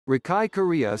Rikai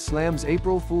Korea slams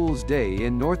April Fool's Day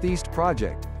in Northeast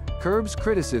Project, curbs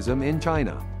criticism in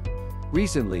China.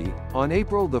 Recently, on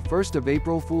April 1st of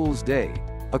April Fool's Day,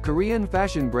 a Korean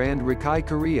fashion brand Rikai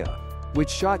Korea,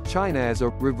 which shot China as a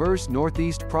reverse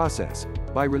Northeast process,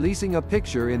 by releasing a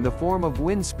picture in the form of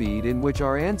wind speed in which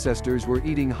our ancestors were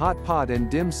eating hot pot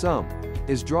and dim sum,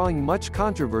 is drawing much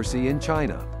controversy in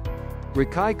China.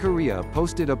 Rikai Korea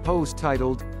posted a post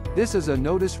titled, "This is a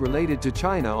notice related to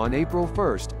China" on April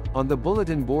 1st, on the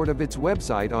bulletin board of its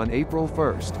website on April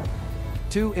 1st.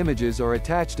 Two images are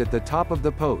attached at the top of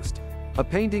the post. A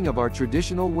painting of our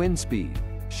traditional wind speed,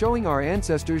 showing our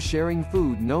ancestors sharing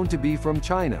food known to be from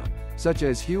China, such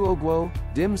as huoguo,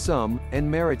 dim sum, and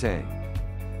maritang.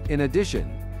 In addition,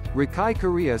 Rikai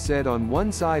Korea said on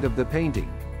one side of the painting,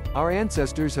 "Our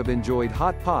ancestors have enjoyed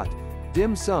hot pot,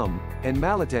 dim sum, and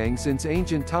malatang since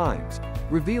ancient times,"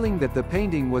 revealing that the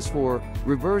painting was for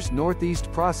reverse Northeast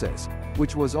process,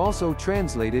 which was also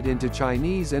translated into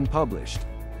Chinese and published.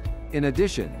 In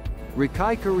addition,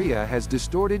 Rikai Korea has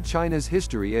distorted China's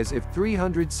history as if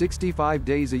 365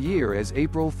 days a year as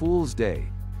April Fool's Day.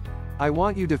 "I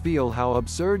want you to feel how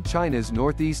absurd China's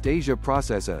Northeast Asia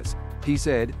process is," he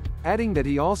said, adding that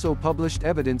he also published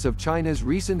evidence of China's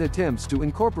recent attempts to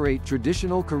incorporate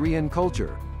traditional Korean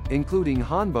culture, including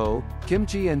hanbo,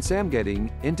 kimchi and samgyetang,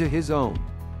 into his own.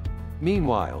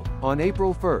 Meanwhile, on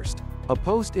April 1st, a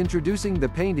post introducing the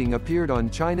painting appeared on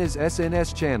China's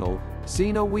SNS channel,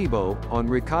 Sina Weibo, on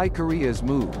Rikai Korea's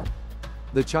move.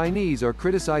 The Chinese are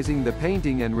criticizing the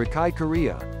painting and Rikai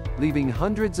Korea, leaving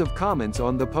hundreds of comments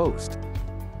on the post.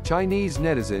 Chinese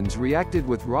netizens reacted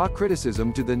with raw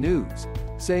criticism to the news,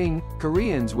 saying,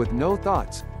 "Koreans with no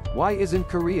thoughts, why isn't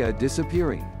Korea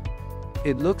disappearing?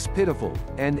 It looks pitiful,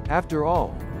 and, after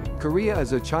all, Korea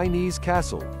is a Chinese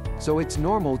castle, so it's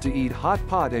normal to eat hot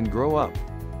pot and grow up.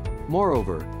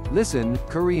 Moreover, listen,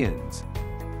 Koreans.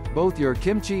 Both your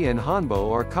kimchi and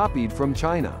hanbo are copied from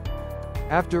China.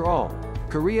 After all,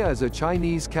 Korea is a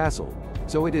Chinese castle,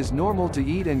 so it is normal to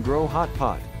eat and grow hot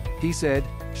pot," he said,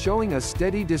 showing a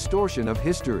steady distortion of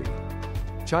history.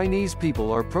 Chinese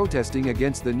people are protesting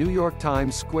against the New York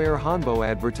Times Square hanbo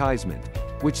advertisement,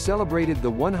 which celebrated the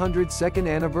 102nd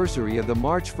anniversary of the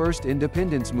March 1st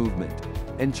independence movement,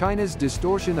 and China's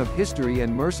distortion of history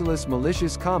and merciless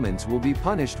malicious comments will be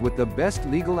punished with the best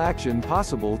legal action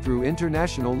possible through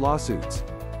international lawsuits.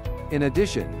 In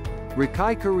addition,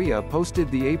 Rikai Korea posted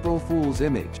the April Fool's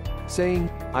image, saying,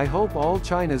 "I hope all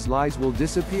China's lies will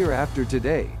disappear after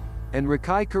today, and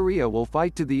Rikai Korea will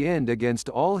fight to the end against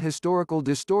all historical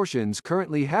distortions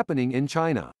currently happening in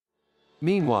China."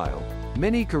 Meanwhile,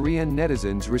 many Korean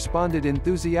netizens responded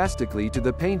enthusiastically to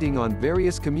the painting on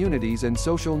various communities and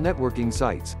social networking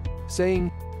sites,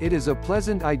 saying, "It is a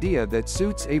pleasant idea that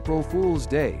suits April Fool's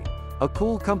Day, a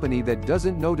cool company that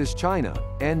doesn't notice China,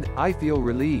 and I feel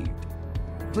relieved."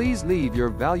 Please leave your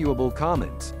valuable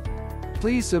comments.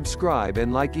 Please subscribe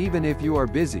and like even if you are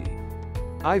busy.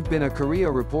 I've been a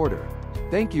Korea reporter.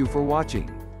 Thank you for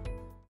watching.